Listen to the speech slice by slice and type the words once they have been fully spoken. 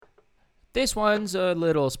This one's a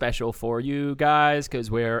little special for you guys because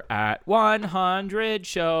we're at 100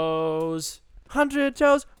 shows. 100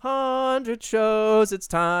 shows, 100 shows. It's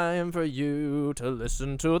time for you to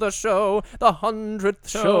listen to the show. The 100th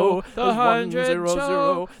show. The 100th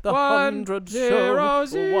show. The 100th show.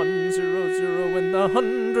 100 in the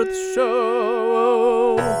 100th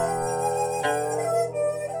show.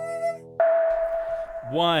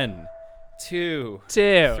 1, 2,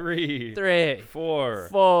 2, 3, 3, 4,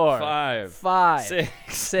 4, 5, 5, 6,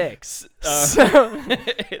 6, 7,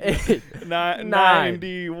 8,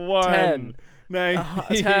 91, 10,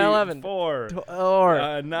 90, 10, 11, 4,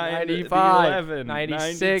 95, 11,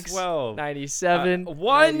 96, 12, 97,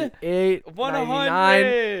 98,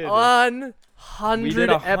 99, 100 We did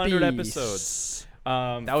 100 episodes.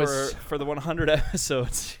 episodes. That was for the 100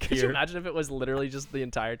 episodes. Could you here. imagine if it was literally just the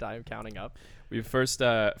entire time counting up? We first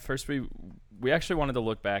we actually wanted to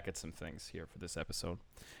look back at some things here for this episode.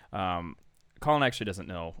 Colin actually doesn't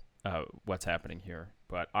know what's happening here,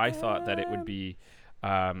 but I thought that it would be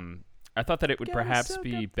perhaps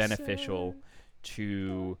be beneficial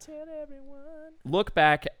to look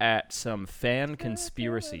back at some fan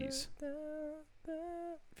conspiracies.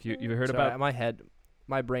 If you heard Sorry, about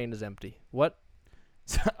my brain is empty. What?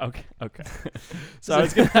 okay. So I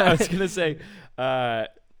was gonna say,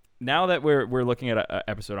 now that we're looking at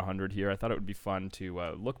episode 100 here, I thought it would be fun to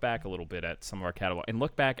look back a little bit at some of our catalog and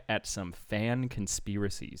look back at some fan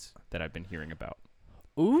conspiracies that I've been hearing about.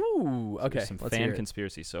 Ooh, okay. So some let's fan hear it.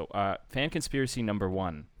 conspiracies. So, fan conspiracy number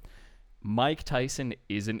 1: Mike Tyson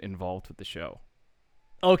isn't involved with the show.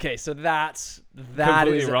 Okay, so that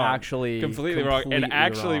Completely is wrong. actually Completely wrong. And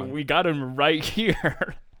actually, wrong. we got him right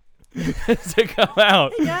here to come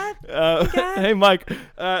out. Hey, Dad. Hey, Mike.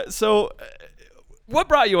 So, what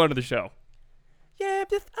brought you onto the show? Yeah,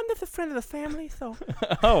 I'm just a friend of the family, so.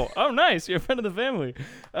 Oh, nice. You're a friend of the family.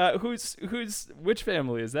 Which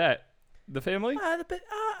family is that? The family? I'm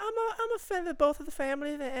a friend of both of the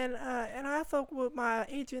families, and I thought my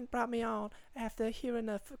agent brought me on after hearing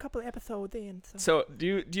a couple of episodes in. So,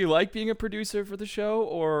 do you like being a producer for the show,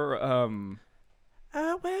 or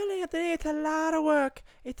Well, it's a lot of work.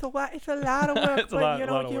 It's a lot of work, It's a but lot you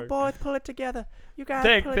of you work. boys pull it together. You guys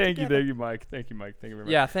thank pull it together. you, Mike. Thank you, Mike. Thank you very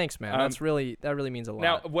much. Yeah, thanks, man. Um, That really means a lot.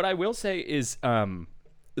 Now, what I will say is,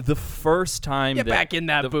 the first time Get back in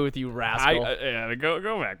that booth, you rascal.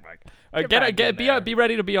 Go back, Mike. Be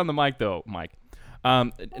ready to be on the mic, though, Mike.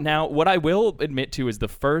 Now, what I will admit to is the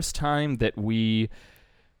first time that we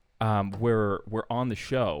were on the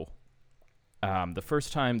show, the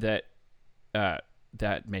first time that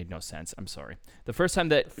that made no sense. I'm sorry. The first time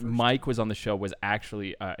that Mike was on the show was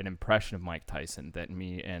actually an impression of Mike Tyson that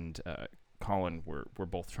me and Colin were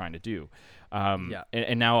both trying to do.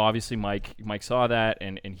 And now obviously Mike saw that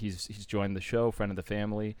and he's joined the show, friend of the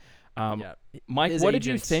family. Mike, what did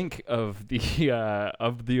you think of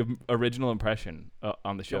the original impression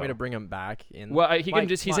on the show? You want me to bring him back in? Well,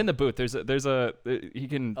 he's in the booth. He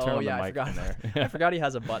can turn on the mic in there. I forgot he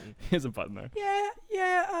has a button. He has a button there.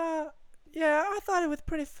 Yeah, I thought it was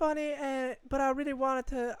pretty funny, but I really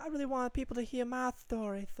wanted people to hear my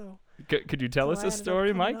story. So could you tell us a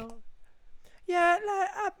story, Mike? Yeah,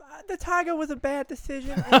 the tiger was a bad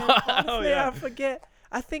decision. And honestly, I forget.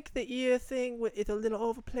 I think the ear thing is a little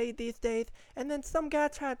overplayed these days. And then some guy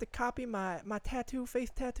tried to copy my face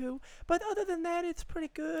tattoo. But other than that, it's pretty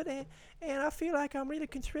good. And I feel like I'm really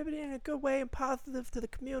contributing in a good way and positive to the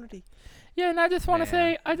community. Yeah, and I just want to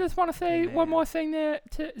say one more thing there,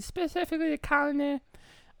 specifically to Colin there.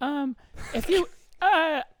 If you,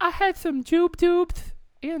 I had some tubes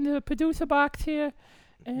in the producer box here,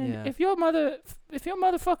 and if your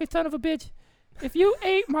motherfucking son of a bitch, if you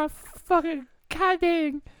ate my fucking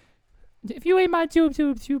goddamn, if you ate my tubes,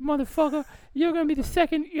 you motherfucker, you're gonna be the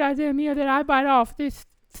second goddamn meal that I bite off this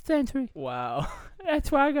century. Wow.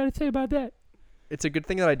 That's what I gotta say about that. It's a good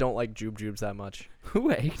thing that I don't like jubes that much.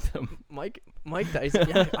 Who ate them? Mike Tyson.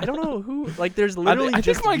 Yeah, I don't know who. Like, there's literally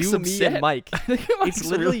just Mike's you, upset. me, and Mike. It's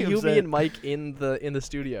literally you, me, and Mike in the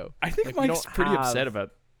studio. I think Like, Mike's pretty upset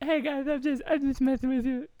about. Hey guys, I'm just messing with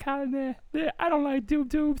you, Colin. There. I don't like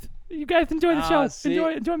tubes. You guys enjoy the show. See,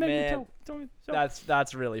 enjoy making man, the show. Enjoy the show.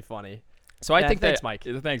 That's really funny. So I think thanks, Mike.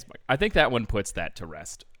 Thanks, Mike. I think that one puts that to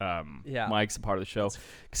rest. Yeah. Mike's a part of the show.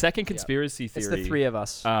 Second conspiracy theory. It's the three of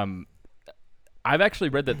us. I've actually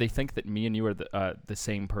read that they think that me and you are the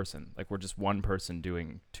same person. Like we're just one person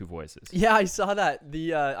doing two voices. Yeah, I saw that.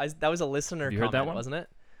 That was a listener Have you comment, heard that one? wasn't it?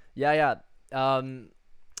 Yeah.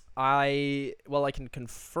 I can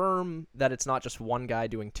confirm that it's not just one guy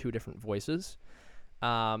doing two different voices.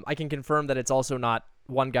 I can confirm that it's also not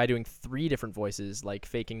one guy doing three different voices, like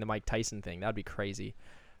faking the Mike Tyson thing. That'd be crazy.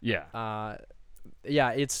 Yeah.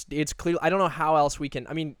 Yeah, it's clear. I don't know how else we can.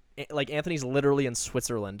 I mean, like Anthony's literally in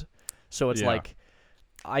Switzerland, so it's like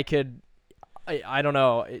I could. I don't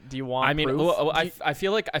know. Do you want? I mean, proof? I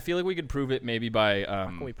feel like we could prove it maybe by. How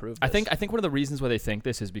can we prove I this? think one of the reasons why they think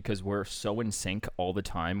this is because we're so in sync all the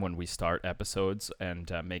time when we start episodes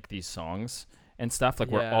and make these songs and stuff. Like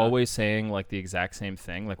we're always saying like the exact same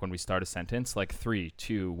thing. Like when we start a sentence, like 3,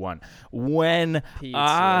 2, 1. When Pizza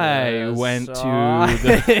I went to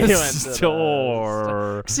the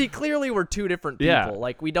store. See, clearly we're two different people. Yeah.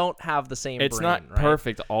 Like we don't have the same. It's brain, not right?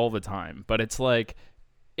 perfect all the time, but it's like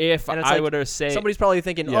if And it's I like were to say somebody's probably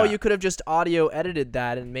thinking, Yeah. oh, you could have just audio edited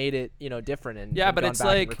that and made it, different and Yeah, and but gone it's back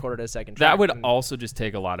and like recorded a second track. that would and also just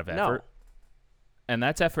take a lot of No. effort. And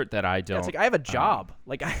that's effort that I yeah, don't. it's like I have a job.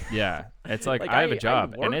 Yeah, it's like, Like, I have I a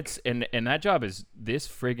job, and work. it's and that job is this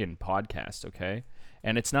friggin' podcast, okay?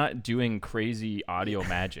 And it's not doing crazy audio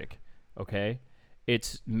magic, okay?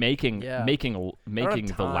 It's making Yeah. making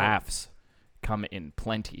the time. laughs come in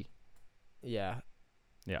plenty. Yeah.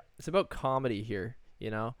 Yeah. It's about comedy here,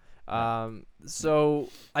 So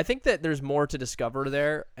I think that there's more to discover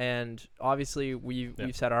there, and obviously we've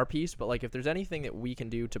said our piece, but like if there's anything that we can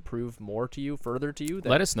do to prove more to you, further to you, that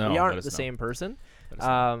Let us know. we aren't Let us the know. same person. Let us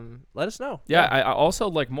know. Let us know. Yeah, I also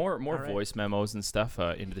like more right. voice memos and stuff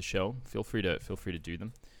into the show. Feel free to do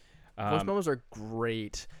them. Voice memos are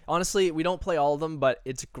great. Honestly, we don't play all of them, but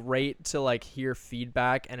it's great to like hear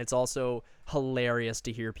feedback, and it's also hilarious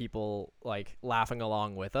to hear people like laughing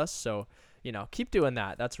along with us. So, keep doing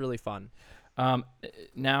that. That's really fun.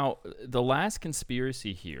 Now, the last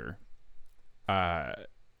conspiracy here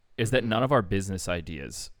is that none of our business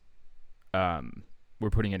ideas we're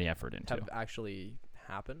putting any effort into. Have actually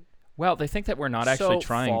happened. Well, they think that we're not actually So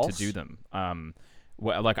trying false. to do them.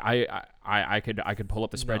 Well, like I could pull up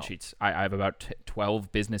the No. spreadsheets. I have about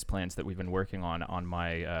 12 business plans that we've been working on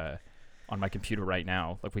my computer right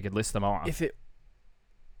now. Like we could list them off. If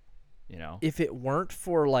it weren't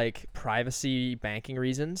for like privacy banking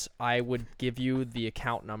reasons, I would give you the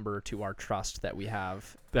account number to our trust that we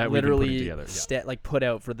have. That we've been putting literally together, put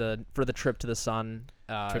out for the trip to the sun,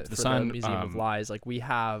 Trip to the for Sun, the Museum of Lies. Like we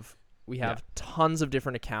have tons of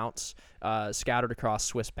different accounts scattered across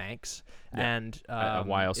Swiss banks, and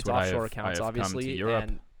why else it's would I offshore have accounts, come to obviously, Europe?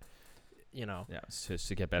 and just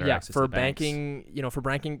to get better access for to banks. banking, for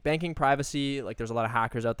banking privacy, like there's a lot of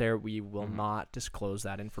hackers out there. We will not disclose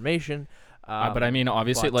that information. But I mean,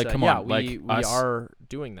 obviously, but, come yeah, on, like we us, are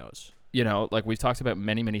doing those. like we've talked about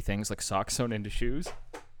many things, like socks sewn into shoes.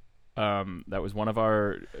 That was one of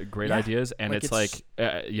our great ideas, and like it's like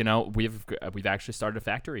we've actually started a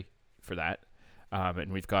factory for that,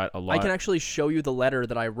 and we've got a lot. I can actually show you the letter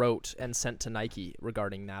that I wrote and sent to Nike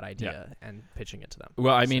regarding that idea and pitching it to them.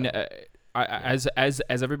 Well, I mean, as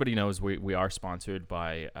everybody knows, we are sponsored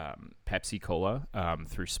by Pepsi Cola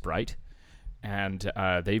through Sprite, and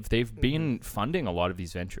they've been funding a lot of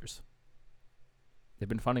these ventures. They've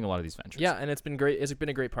been funding a lot of these ventures. Yeah, and it's been great. It's been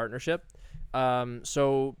a great partnership.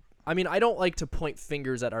 So I mean, I don't like to point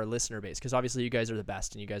fingers at our listener base because obviously you guys are the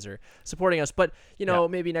best and you guys are supporting us. But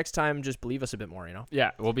maybe next time just believe us a bit more.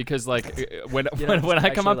 Yeah, well, because like when when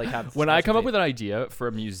I come up with with an idea for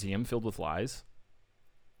a museum filled with lies,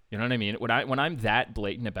 you know what I mean? When I'm that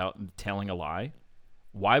blatant about telling a lie,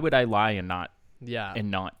 why would I lie and not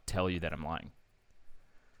tell you that I'm lying?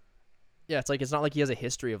 Yeah, it's like it's not like he has a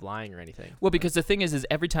history of lying or anything. Well, because the thing is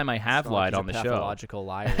every time I have lied on the show, pathological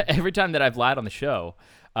liar. every time that I've lied on the show,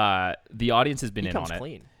 the audience has been in on it.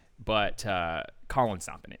 Clean. But Colin's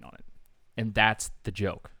not been in on it, and that's the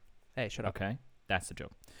joke. Hey, shut up. Okay, that's the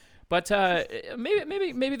joke. But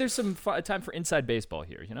maybe there's some time for inside baseball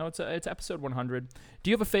here. It's episode 100.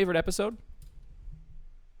 Do you have a favorite episode?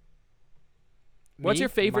 What's your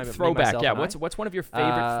favorite throwback? Yeah, what's one of your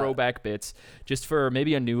favorite throwback bits? Just for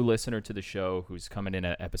maybe a new listener to the show who's coming in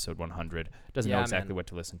at episode 100, doesn't know exactly what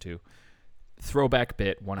to listen to. Throwback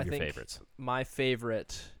bit, one of your favorites. My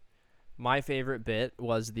favorite bit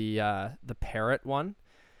was the parrot one.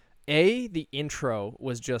 The intro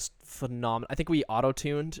was just phenomenal. I think we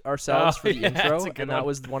auto-tuned ourselves for the intro, and that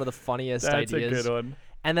was one of the funniest ideas. That's a good one.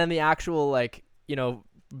 And then the actual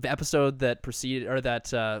episode that preceded or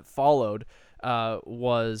that followed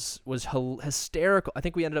was hysterical. I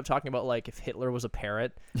think we ended up talking about like if Hitler was a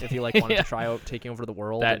parrot, if he wanted to try out taking over the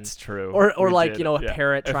world. That's true. Or a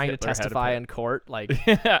parrot trying to testify in court. Like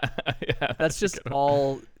that's just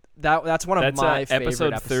all. That's one of my favorite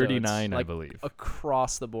episode episodes, 39, I believe.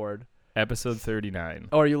 Across the board. Episode 39.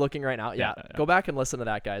 Oh, are you looking right now? Yeah. Yeah. Go back and listen to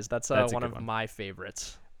that, guys. That's one of my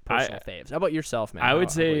favorites. Personal faves. How about yourself, man? I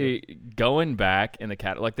would say going back in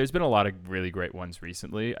the there's been a lot of really great ones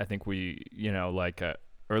recently. I think we,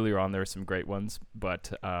 earlier on there are some great ones,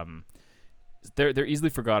 but they're easily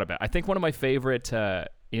forgot about. I think one of my favorite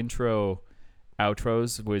intro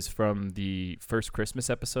outros was from the first Christmas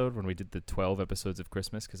episode when we did the 12 episodes of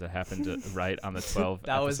Christmas, because I happened to write on the 12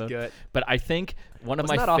 That was episode. good. But I think one of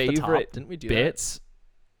Wasn't that my off the top? favorite Didn't we do bits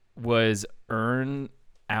was Earn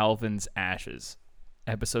Alvin's Ashes,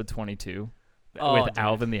 episode 22, Oh, with dude.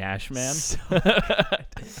 Alvin the Ashman. So good.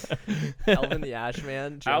 Alvin the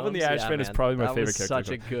Ashman. Alvin the Jones? Ashman Yeah, is man. probably my That favorite was character. Such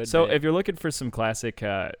a good. So bit. if you're looking for some classic,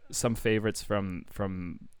 some favorites from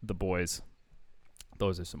the boys,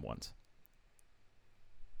 those are some ones.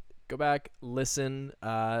 go back, listen.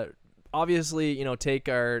 Obviously, take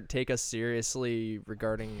us seriously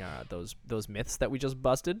regarding those myths that we just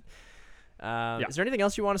busted. Is there anything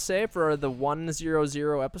else you want to say for the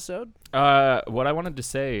 100 episode? What I wanted to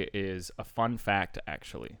say is a fun fact,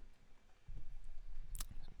 actually.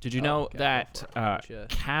 Did you know okay, that go for it. Why don't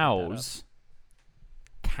you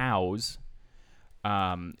cows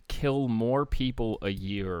kill more people a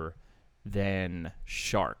year than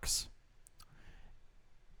sharks?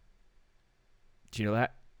 Do you know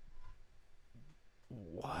that?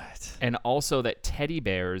 What? And also that teddy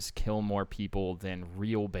bears kill more people than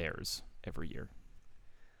real bears every year.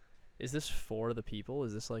 Is this for the people?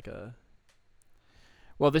 Is this like a...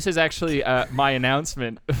 Well, this is actually my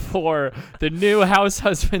announcement for the new House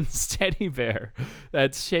Husband's teddy bear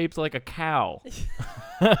that's shaped like a cow.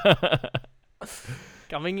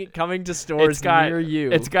 Coming to stores near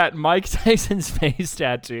you. It's got Mike Tyson's face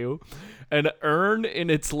tattoo, an urn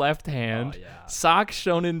in its left hand, Oh, yeah. socks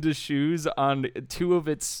shown into shoes on two of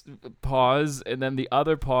its paws, and then the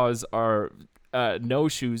other paws are no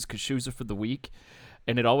shoes because shoes are for the weak.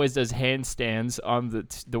 And it always does handstands on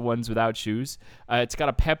the ones without shoes. It's got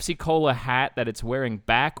a Pepsi Cola hat that it's wearing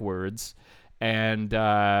backwards, and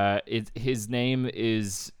his name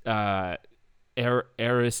is Aramoodle.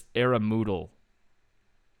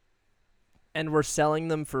 And we're selling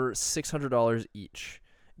them for $600 each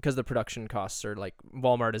because the production costs are like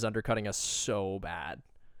Walmart is undercutting us so bad.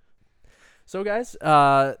 So guys,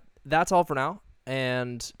 that's all for now,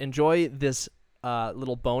 and enjoy this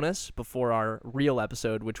little bonus before our real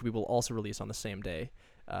episode, which we will also release on the same day.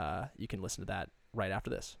 You can listen to that right after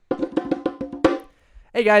this.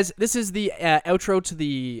 Hey guys, this is the outro to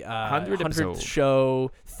the 100th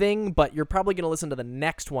show thing, but you're probably going to listen to the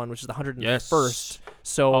next one, which is the 101st. Yes.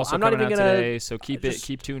 So Also I'm not coming even out going today, to... so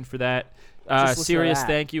keep tuned for that. just listen to Serious that.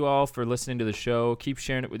 thank you all for listening to the show. Keep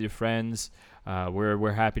sharing it with your friends.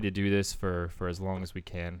 We're happy to do this for as long as we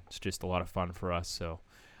can. It's just a lot of fun for us, so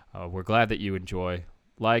we're glad that you enjoy.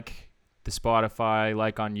 Like the Spotify,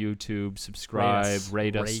 like on YouTube, subscribe,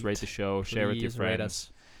 rate the show, share with your Please rate friends.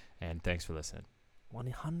 us. And thanks for listening.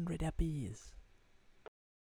 100 epis.